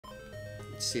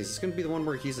Let's see, is this going to be the one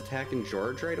where he's attacking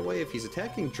George right away? If he's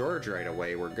attacking George right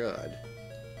away, we're good.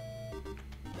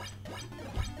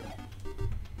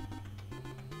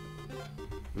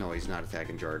 No, he's not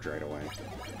attacking George right away.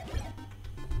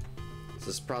 So this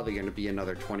is probably going to be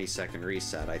another 20-second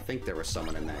reset. I think there was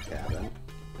someone in that cabin.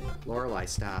 Lorelei,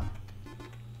 stop.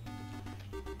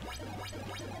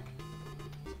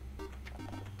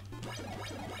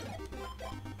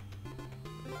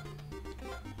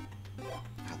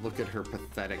 Look at her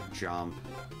pathetic jump.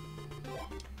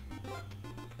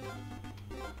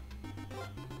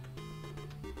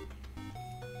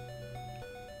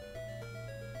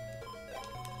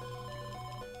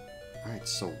 Alright,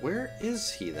 so where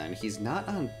is he then? He's not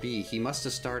on B. He must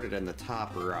have started in the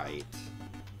top right.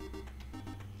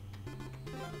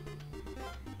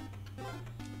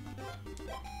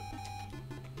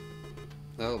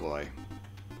 Oh boy.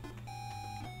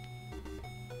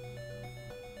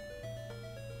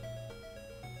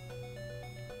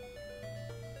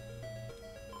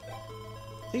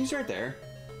 He's right there.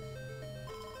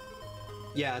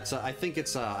 Yeah, it's. I think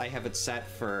it's. I have it set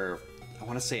for. I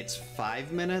want to say it's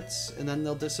 5 minutes, and then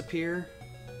they'll disappear.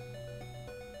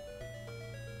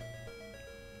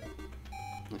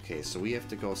 Okay, so we have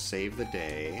to go save the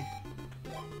day.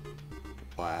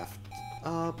 Left,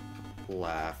 up,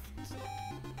 left,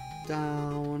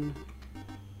 down.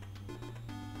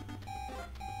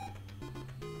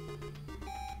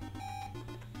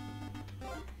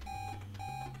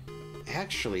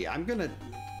 Actually, I'm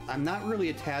not really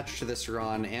attached to this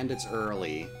run, and it's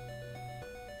early.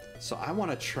 So I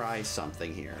want to try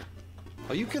something here.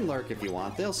 Oh, you can lurk if you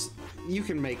want. You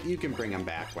can bring them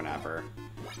back whenever.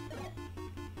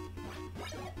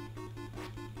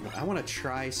 But I want to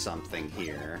try something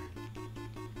here.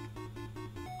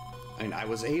 I mean, I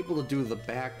was able to do the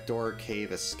backdoor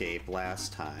cave escape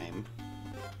last time.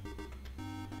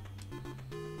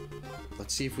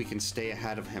 Let's see if we can stay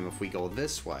ahead of him if we go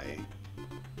this way.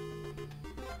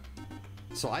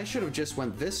 So I should have just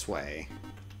went this way.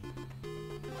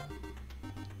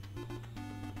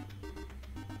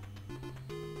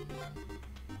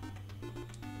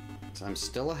 So I'm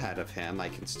still ahead of him. I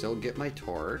can still get my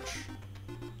torch.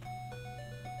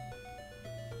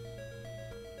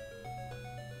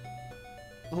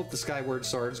 I hope the Skyward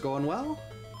Sword's going well.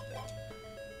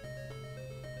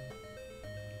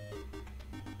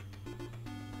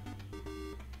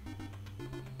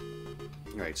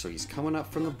 Alright, so he's coming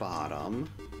up from the bottom.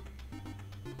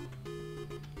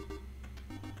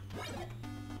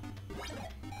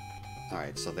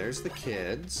 Alright, so there's the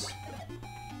kids.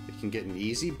 We can get an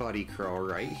easy buddy crow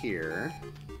right here.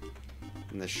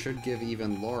 And this should give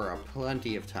even Laura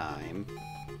plenty of time.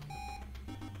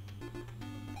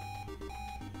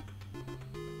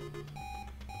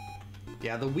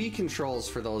 Yeah, the Wii controls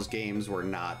for those games were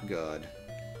not good.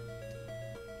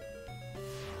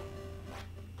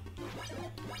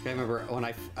 I remember when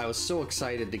I was so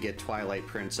excited to get Twilight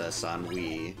Princess on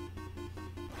Wii,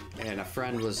 and a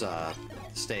friend was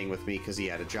staying with me because he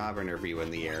had a job interview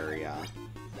in the area,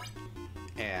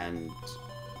 and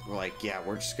we're like, yeah,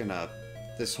 we're just gonna,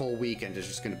 this whole weekend is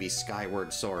just gonna be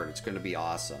Skyward Sword, it's gonna be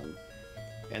awesome.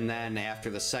 And then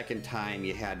after the second time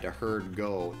you had to herd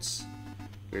goats,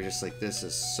 we were just like, this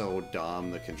is so dumb,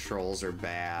 the controls are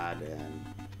bad, and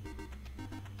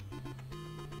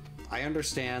I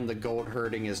understand the goat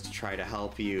herding is to try to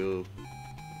help you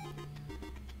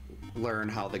learn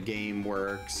how the game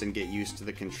works and get used to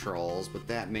the controls, but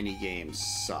that mini game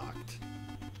sucked.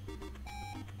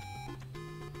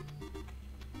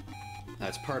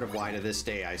 That's part of why to this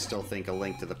day I still think A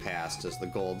Link to the Past is the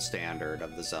gold standard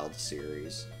of the Zelda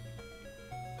series.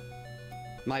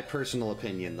 My personal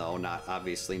opinion though,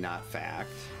 obviously not fact.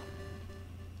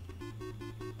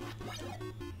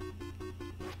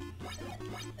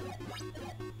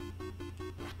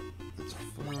 That's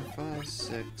 4, 5,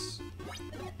 6.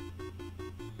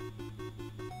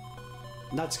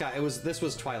 Not Sky. This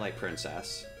was Twilight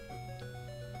Princess.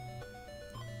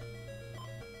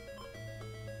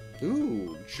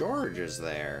 Ooh, George is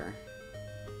there.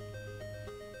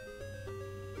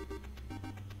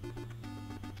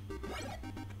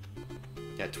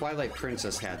 Yeah, Twilight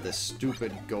Princess had this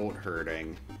stupid goat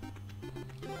herding.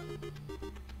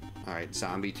 Alright,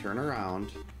 zombie, turn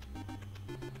around.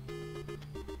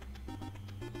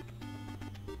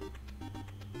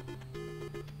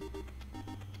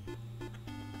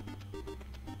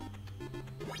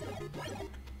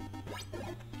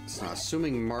 So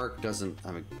assuming Mark doesn't,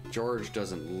 George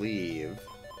doesn't leave.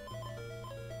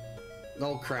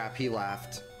 Oh crap, he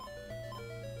left.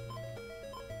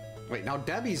 Wait, now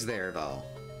Debbie's there though.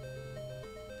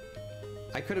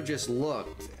 I could have just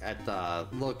looked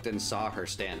and saw her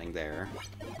standing there.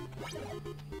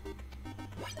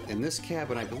 In this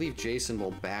cabin, I believe Jason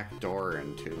will backdoor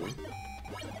into.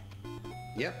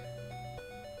 Yep.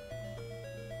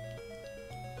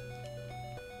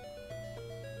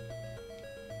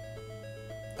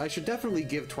 I should definitely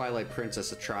give Twilight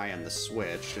Princess a try on the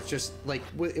Switch. It's just, like,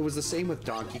 it was the same with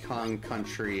Donkey Kong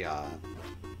Country,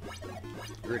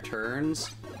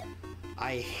 Returns.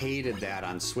 I hated that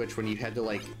on Switch when you had to,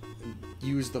 like,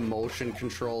 use the motion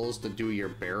controls to do your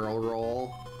barrel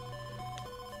roll.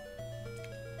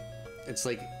 It's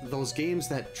like those games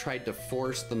that tried to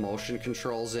force the motion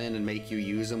controls in and make you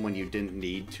use them when you didn't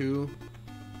need to.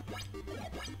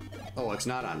 Oh, it's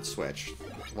not on Switch.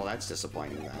 Well, that's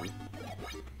disappointing then.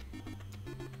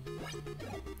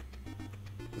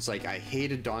 It's like, I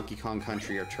hated Donkey Kong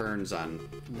Country Returns on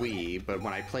Wii, but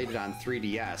when I played it on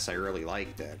 3DS, I really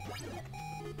liked it.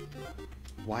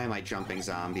 Why am I jumping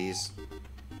zombies?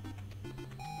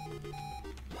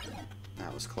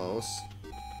 That was close.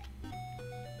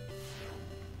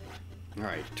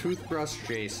 Alright, Toothbrush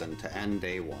Jason to end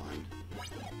day one.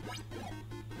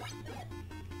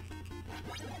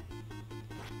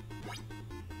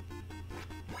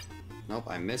 Nope,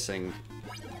 I'm missing.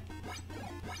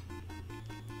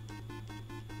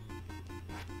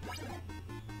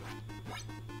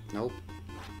 Nope.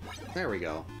 There we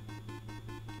go.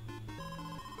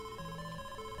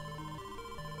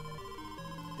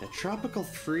 Yeah, Tropical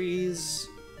Freeze...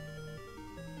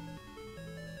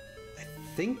 I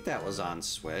think that was on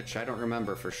Switch. I don't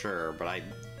remember for sure, but I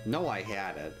know I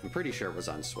had it. I'm pretty sure it was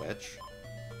on Switch.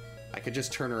 I could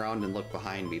just turn around and look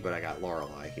behind me, but I got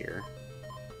Lorelei here.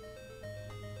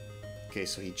 Okay,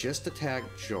 so he just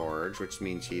attacked George, which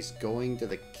means he's going to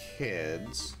the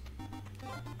kids.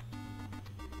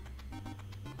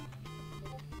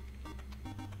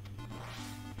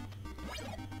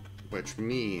 Which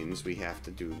means we have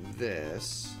to do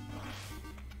this.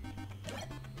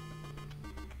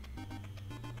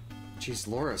 Jeez,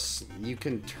 Laura, you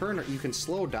can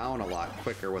slow down a lot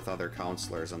quicker with other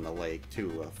counselors on the lake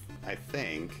too, I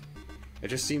think. It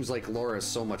just seems like Laura's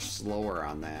so much slower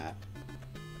on that.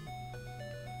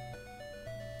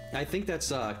 I think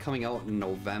that's coming out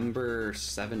November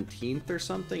 17th or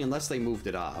something, unless they moved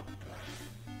it up.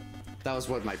 That was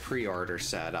what my pre-order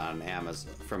said on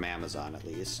Amazon, from Amazon at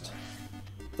least.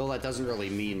 Though that doesn't really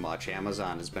mean much.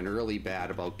 Amazon has been really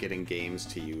bad about getting games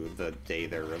to you the day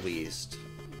they're released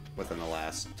within the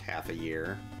last half a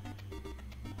year.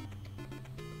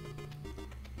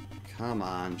 Come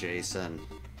on, Jason.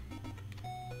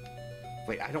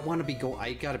 Wait, I don't want to be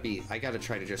I gotta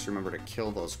try to just remember to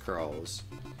kill those crows.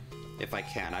 If I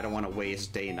can. I don't want to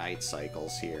waste day-night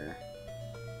cycles here.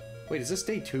 Wait, is this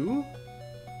day 2?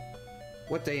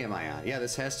 What day am I on? Yeah,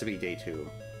 this has to be day 2.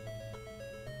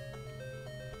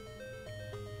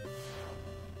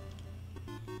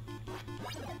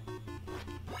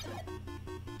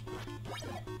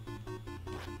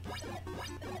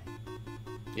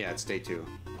 Yeah, it's day 2.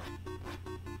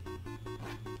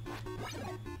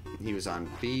 He was on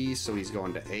B, so he's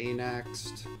going to A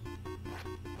next.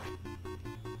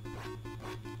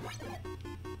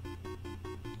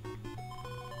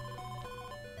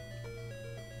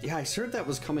 Yeah, I heard that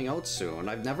was coming out soon.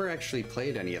 I've never actually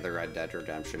played any of the Red Dead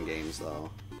Redemption games, though.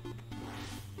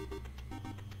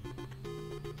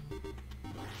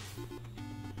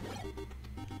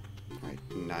 Alright,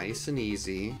 nice and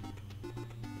easy.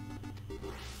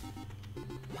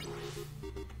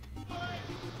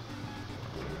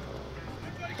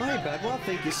 Hi, Bedwell.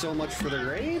 Thank you so much for the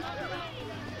raid.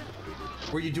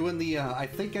 Were you doing the, I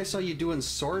think I saw you doing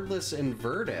Swordless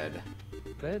Inverted.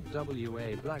 Bed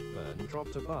WA Blackburn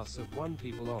dropped a bus of 1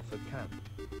 people off at camp.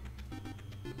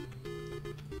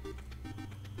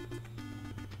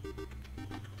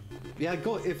 Yeah,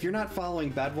 go if you're not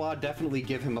following Bedwa, definitely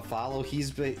give him a follow.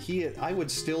 I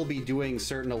would still be doing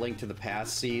certain A Link to the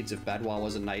Past seeds if Bedwa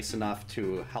wasn't nice enough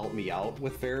to help me out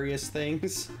with various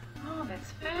things. Oh, that's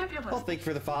fabulous. Well, thank you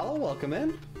for the follow. Welcome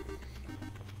in.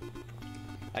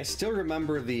 I still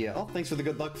remember the oh, thanks for the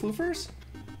good luck, Floofers.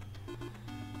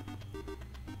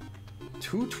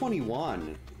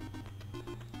 221.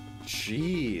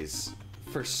 Jeez.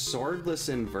 For Swordless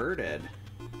Inverted.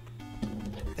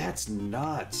 That's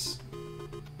nuts.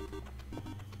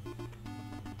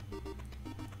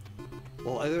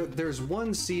 Well, there's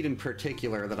one seed in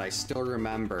particular that I still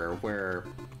remember where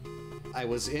I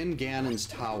was in Ganon's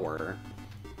tower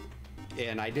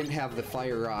and I didn't have the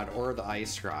fire rod or the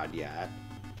ice rod yet.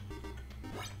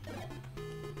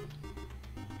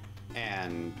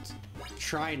 And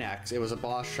Trinex, it was a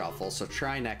boss shuffle, so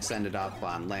Trinex ended up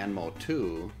on Land Mode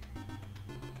 2.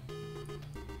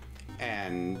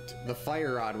 and the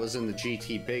fire rod was in the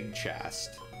GT Big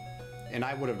chest. And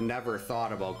I would have never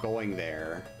thought about going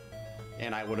there.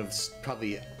 And I would have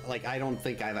probably, like, I don't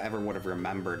think I ever would have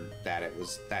remembered that it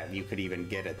was, that you could even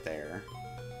get it there.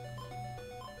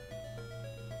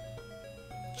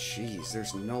 Jeez,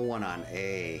 there's no one on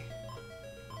A.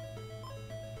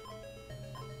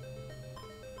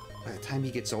 By the time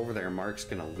he gets over there, Mark's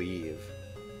gonna leave.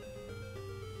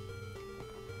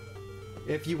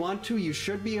 If you want to, you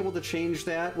should be able to change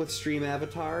that with stream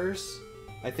avatars.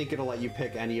 I think it'll let you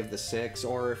pick any of the 6,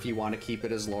 or if you want to keep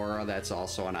it as Laura, that's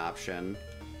also an option.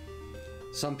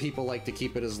 Some people like to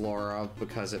keep it as Laura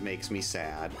because it makes me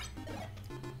sad.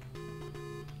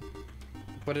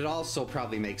 But it also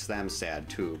probably makes them sad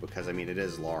too, because I mean, it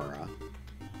is Laura.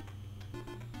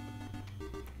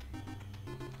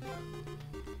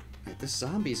 Right, this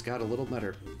zombie's got a little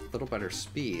better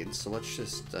speed, so let's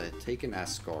just take an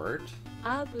escort.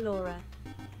 Laura.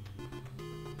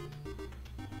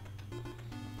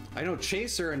 I know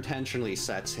Chaser intentionally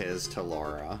sets his to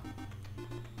Laura.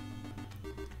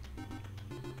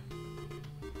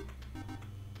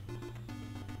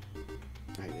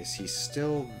 Alright, is he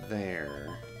still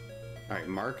there? Alright,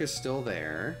 Mark is still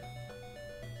there.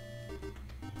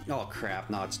 Oh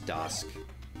crap, now it's dusk.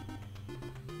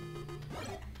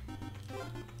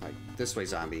 Alright, this way,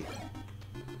 zombie.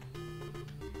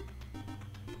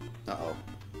 Uh-oh.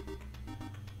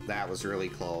 That was really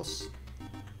close.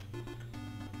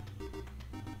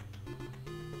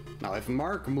 Now, if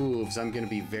Mark moves, I'm gonna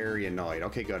be very annoyed.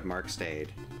 Okay, good, Mark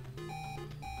stayed.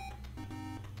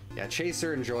 Yeah,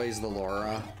 Chaser enjoys the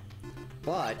Laura.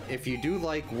 But, if you do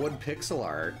like wood pixel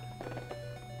art,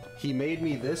 he made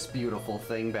me this beautiful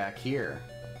thing back here.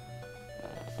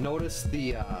 Notice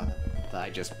the,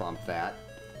 I just bumped that.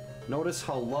 Notice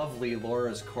how lovely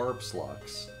Laura's corpse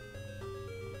looks.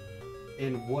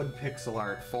 In wood pixel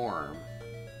art form.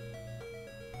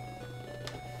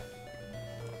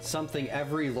 Something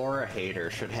every Laura hater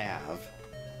should have.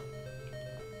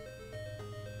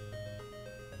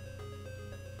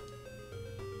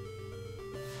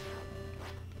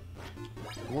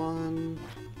 One,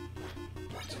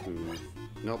 two,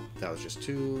 nope, that was just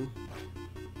 2.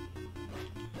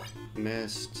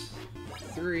 Missed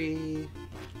 3,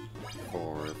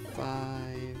 4,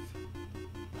 5.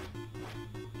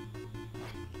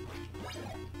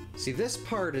 See, this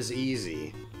part is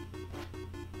easy.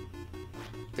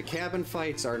 The cabin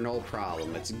fights are no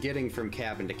problem. It's getting from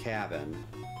cabin to cabin.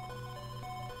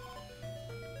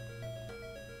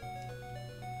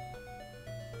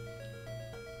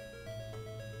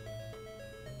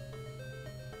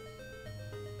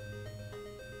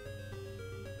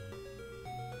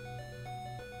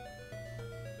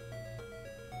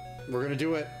 We're gonna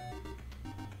do it.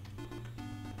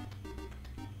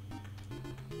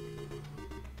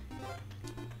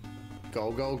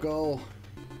 Go, go, go.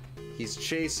 He's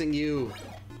chasing you.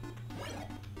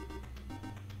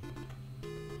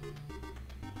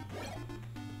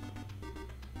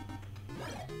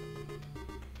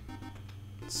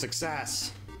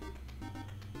 Success.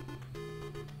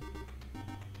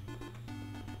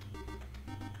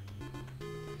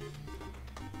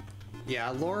 Yeah,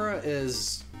 Laura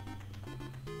is...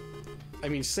 I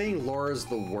mean, saying Laura's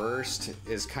the worst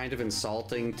is kind of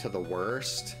insulting to the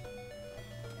worst.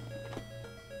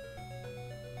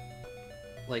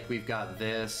 Like, we've got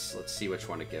this. Let's see which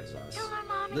one it gives us.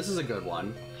 This is a good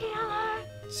one.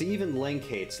 See, even Link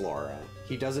hates Laura.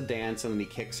 He does a dance and then he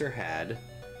kicks her head.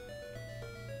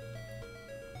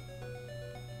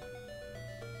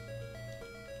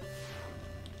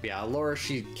 Yeah, Laura,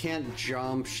 she can't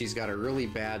jump. She's got a really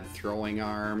bad throwing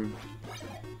arm.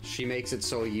 She makes it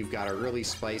so you've got a really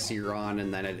spicy run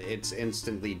and then it's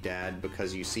instantly dead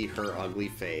because you see her ugly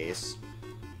face.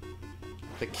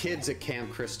 The kids at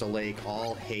Camp Crystal Lake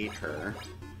all hate her.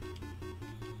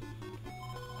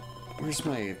 Where's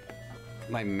my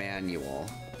manual?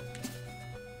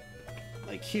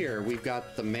 Like here, we've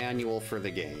got the manual for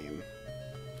the game.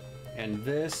 And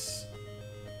this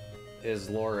is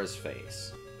Laura's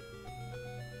face.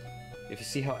 If you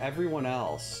see how everyone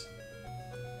else,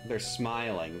 they're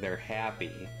smiling, they're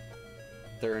happy,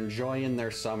 they're enjoying their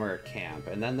summer at camp,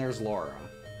 and then there's Laura.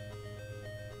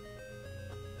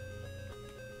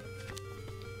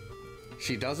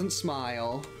 She doesn't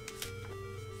smile.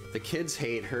 The kids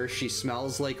hate her. She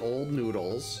smells like old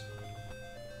noodles.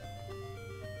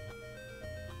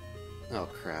 Oh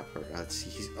crap.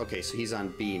 Okay, so he's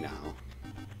on B now.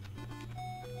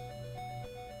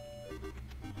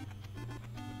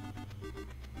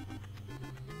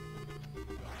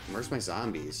 Where's my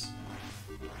zombies?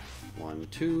 1,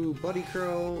 2, Buddy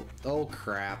Crow. Oh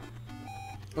crap.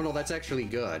 Oh no, that's actually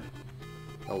good.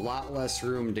 A lot less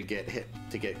room to get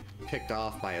picked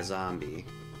off by a zombie.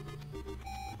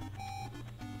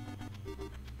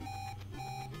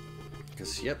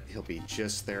 Because, yep, he'll be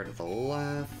just there to the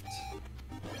left.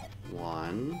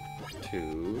 1,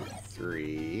 2,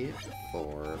 3,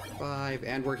 4, 5,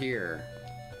 and we're here.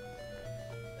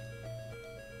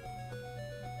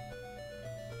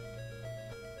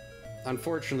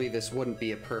 Unfortunately, this wouldn't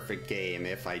be a perfect game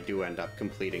if I do end up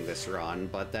completing this run,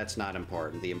 but that's not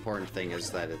important. The important thing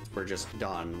is that we're just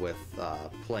done with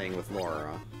playing with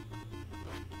Laura.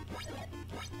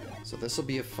 So this will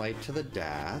be a fight to the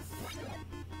death.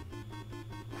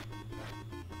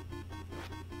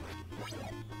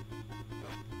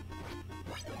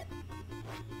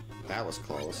 That was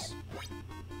close.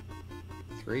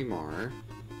 3 more.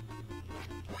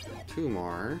 2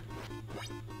 more.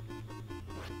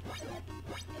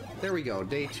 There we go,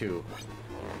 day 2.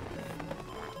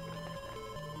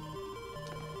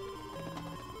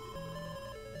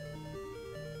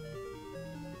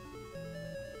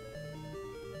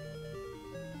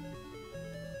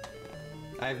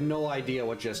 I have no idea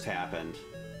what just happened.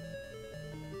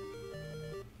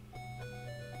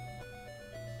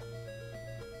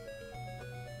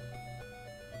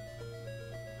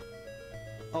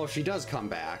 Oh, she does come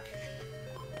back.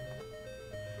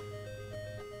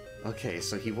 Okay,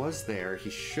 so he was there.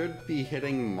 He should be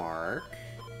hitting Mark.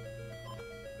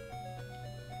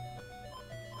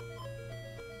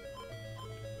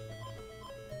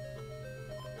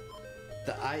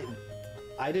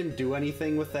 I didn't do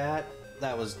anything with that.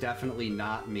 That was definitely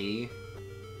not me.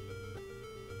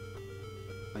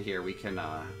 But here, we can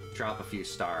drop a few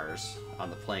stars on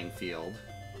the playing field.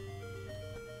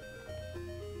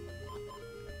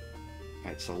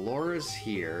 Alright, so Laura's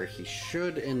here. He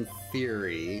should, in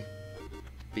theory,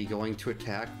 be going to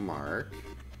attack Mark.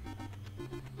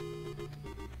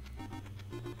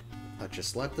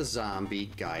 Just let the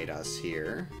zombie guide us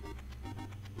here.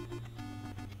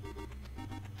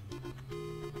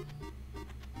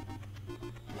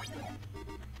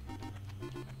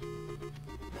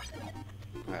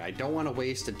 Alright, I don't want to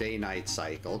waste a day-night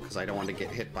cycle, because I don't want to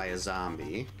get hit by a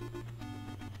zombie.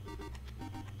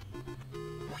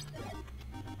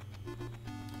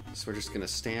 So we're just gonna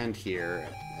stand here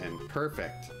and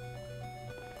perfect.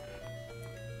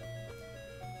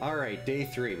 Alright, day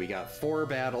 3. We got 4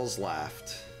 battles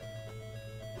left.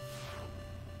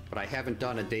 But I haven't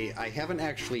done I haven't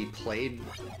actually played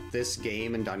this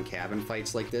game and done cabin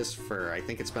fights like this for, I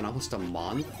think it's been almost a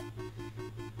month.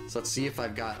 So let's see if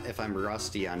I'm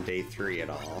rusty on day 3 at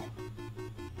all.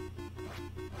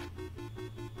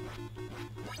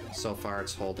 So far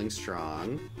it's holding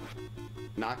strong.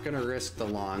 Not gonna risk the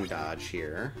long dodge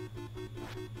here.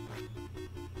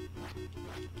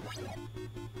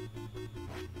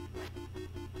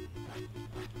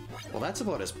 Well, that's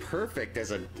about as perfect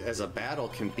as a battle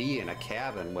can be in a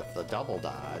cabin with the double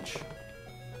dodge.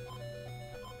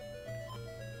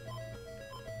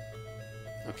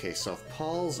 Okay, so if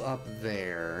Paul's up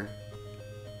there,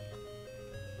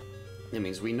 it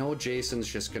means we know Jason's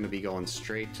just gonna be going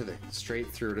straight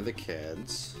through to the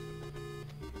kids.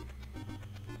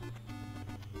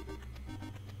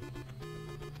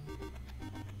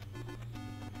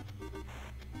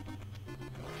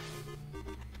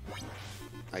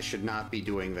 I should not be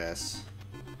doing this.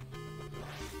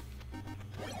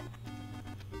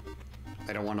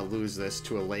 I don't want to lose this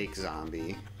to a lake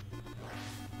zombie.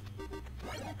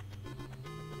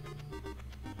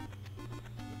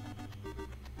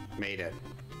 Made it.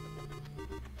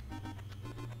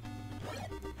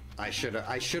 I should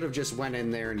have just went in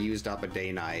there and used up a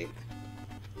day-night.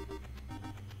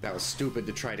 That was stupid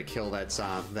to try to kill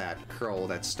that crow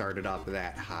that started up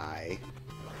that high.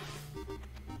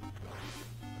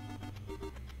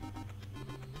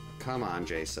 Come on,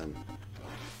 Jason.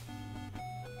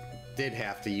 Did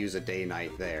have to use a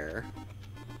day-night there.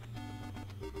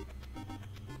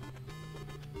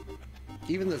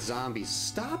 Even the zombies,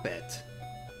 stop it!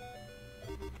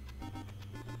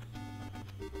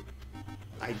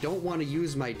 I don't want to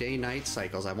use my day-night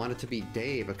cycles. I want it to be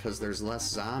day because there's less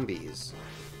zombies.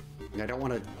 I don't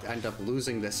want to end up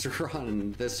losing this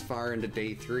run this far into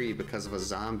day 3 because of a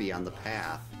zombie on the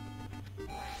path.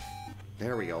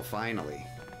 There we go, finally.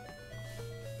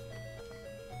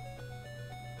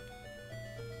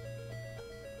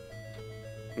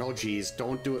 No, geez,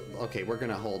 don't do it. Okay, we're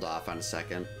gonna hold off on a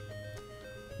second.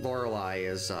 Lorelei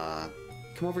is,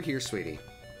 come over here, sweetie.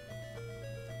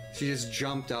 She just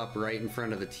jumped up right in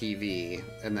front of the TV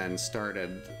and then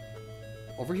started...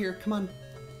 Over here, come on.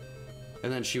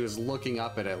 And then she was looking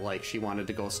up at it like she wanted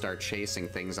to go start chasing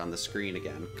things on the screen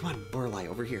again. Come on, Lorelei,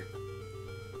 over here.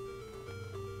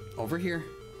 Over here.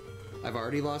 I've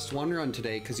already lost one run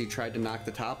today because you tried to knock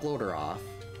the top loader off.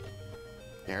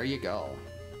 There you go.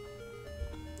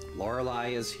 Lorelei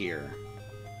is here.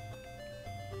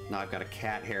 Now I've got a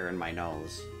cat hair in my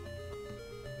nose.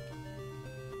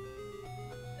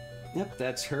 Yep,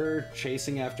 that's her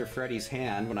chasing after Freddy's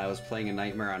hand when I was playing A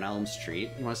Nightmare on Elm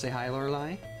Street. You want to say hi,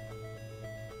 Lorelei?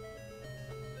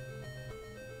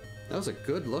 That was a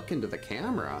good look into the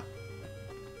camera.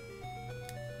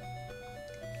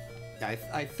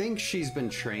 I think she's been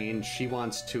trained. She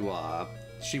wants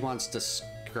to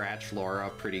scratch Laura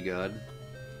pretty good.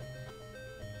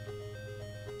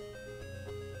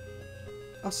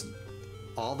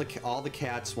 All the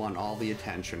cats want all the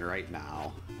attention right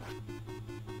now.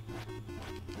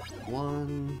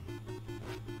 1,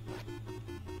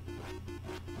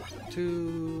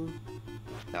 2.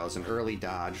 That was an early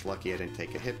dodge. Lucky I didn't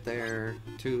take a hit there.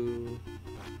 2,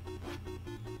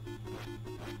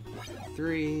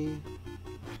 3,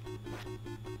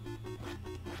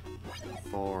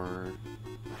 4,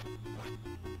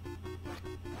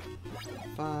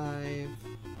 5,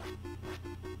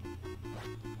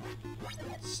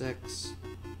 6.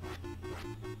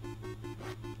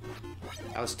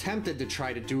 I was tempted to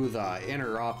try to do the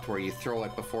interrupt where you throw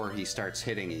it before he starts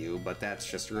hitting you, but that's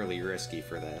just really risky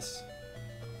for this.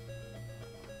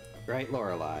 Right,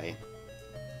 Lorelei?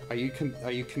 Are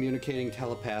you communicating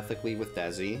telepathically with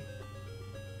Desi?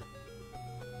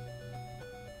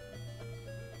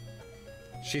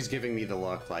 She's giving me the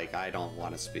look like I don't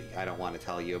want to speak. I don't want to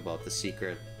tell you about the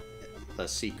secret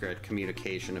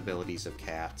communication abilities of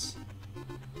cats.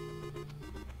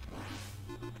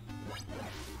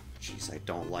 Jeez, I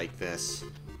don't like this.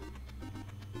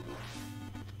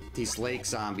 These lake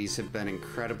zombies have been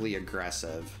incredibly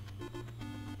aggressive.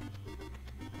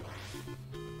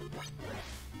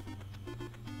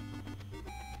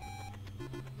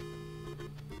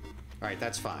 Alright,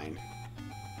 that's fine.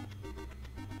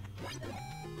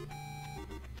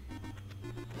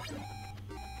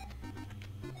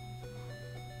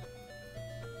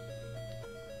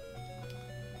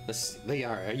 They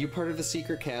are. Are you part of the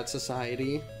Secret Cat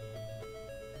Society?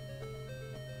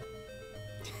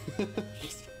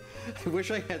 I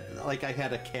wish I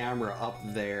had a camera up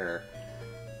there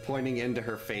pointing into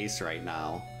her face right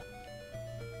now.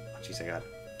 Oh, jeez, I got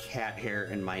cat hair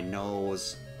in my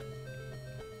nose.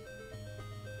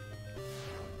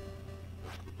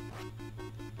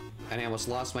 And I almost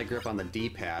lost my grip on the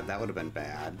D-pad. That would have been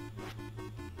bad.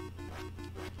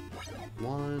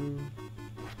 1,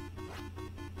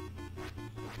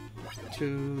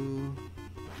 2,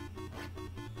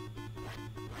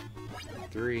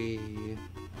 3,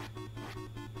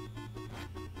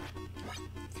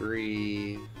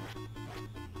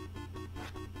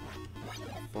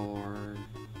 4.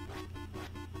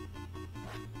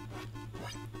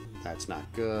 That's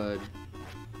not good.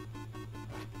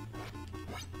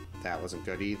 That wasn't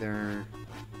good either.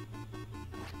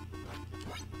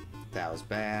 That was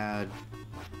bad.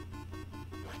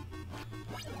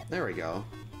 There we go.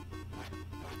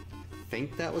 I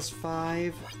think that was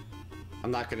 5.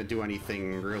 I'm not gonna do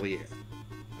anything really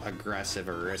aggressive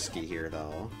or risky here,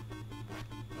 though.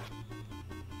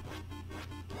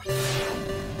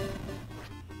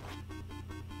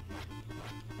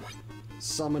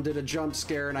 Someone did a jump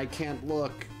scare and I can't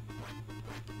look.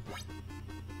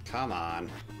 Come on.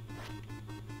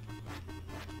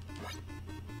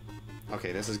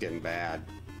 Okay, this is getting bad.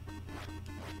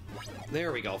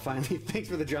 There we go, finally. Thanks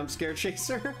for the jump scare,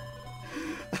 Chaser.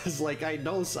 I was like, I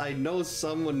know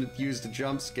someone used a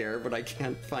jump scare, but I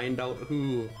can't find out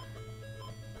who.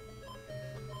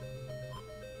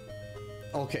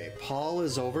 Okay, Paul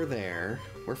is over there.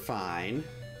 We're fine.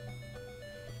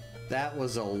 That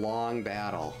was a long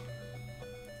battle.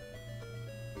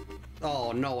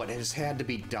 Oh no, it has had to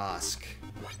be dusk.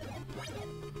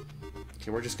 Okay,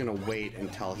 we're just gonna wait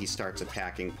until he starts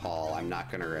attacking Paul. I'm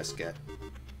not gonna risk it.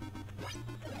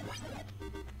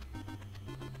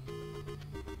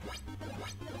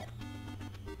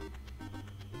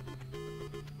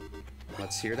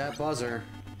 Let's hear that buzzer.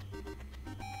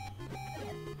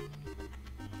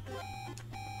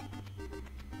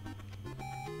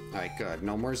 Alright, good.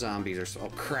 No more zombies or so. Oh,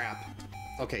 crap.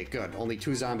 Okay, good. Only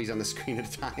 2 zombies on the screen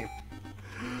at a time.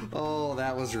 Oh,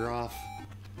 that was rough.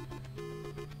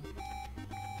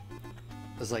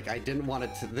 I was like, I didn't want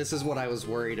it to... This is what I was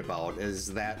worried about,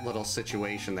 is that little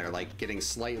situation there, like getting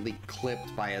slightly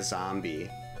clipped by a zombie.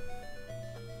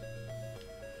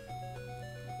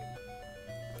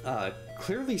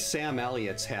 Clearly Sam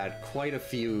Elliott's had quite a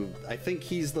few... I think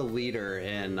he's the leader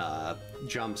in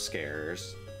jump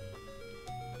scares.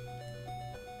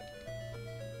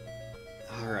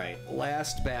 Alright,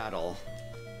 last battle.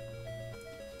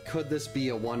 could this be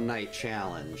a one-night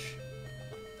challenge?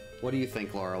 What do you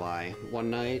think, Lorelei? One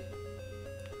night?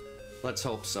 Let's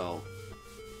hope so.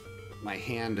 My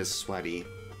hand is sweaty.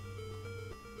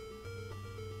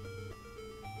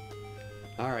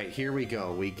 Alright, here we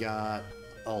go. We got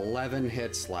 11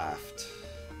 hits left.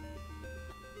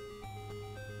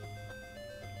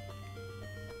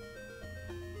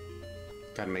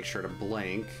 Gotta make sure to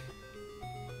blink.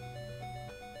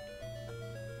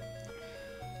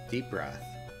 Deep breath.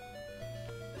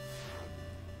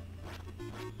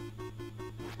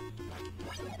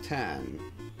 10.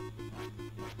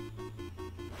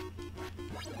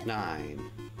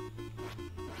 9.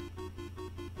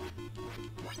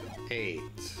 8.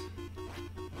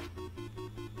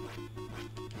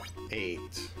 8.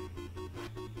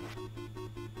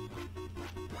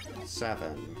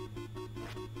 7.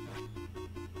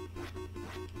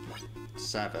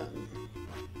 7.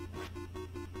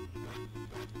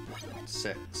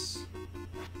 6.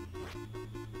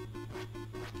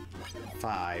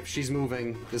 5. She's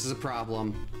moving. This is a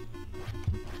problem.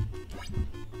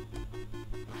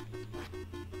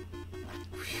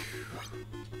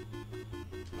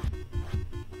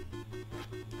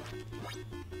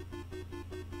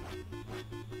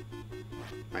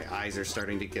 My eyes are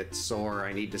starting to get sore.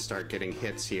 I need to start getting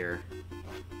hits here.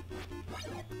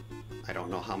 I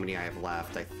don't know how many I have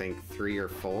left. I think 3 or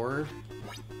 4.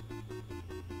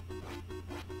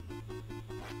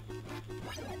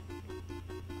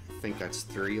 I think that's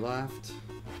 3 left.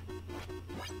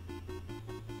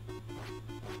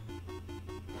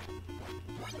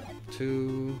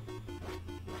 Two.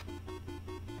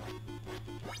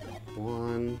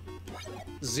 1.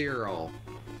 0.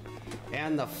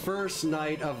 And the first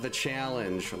night of the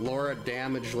challenge, Laura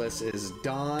Damageless is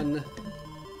done.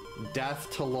 Death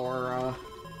to Laura.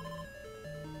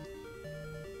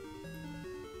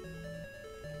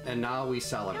 And now we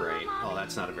celebrate. Oh,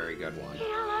 that's not a very good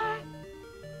one.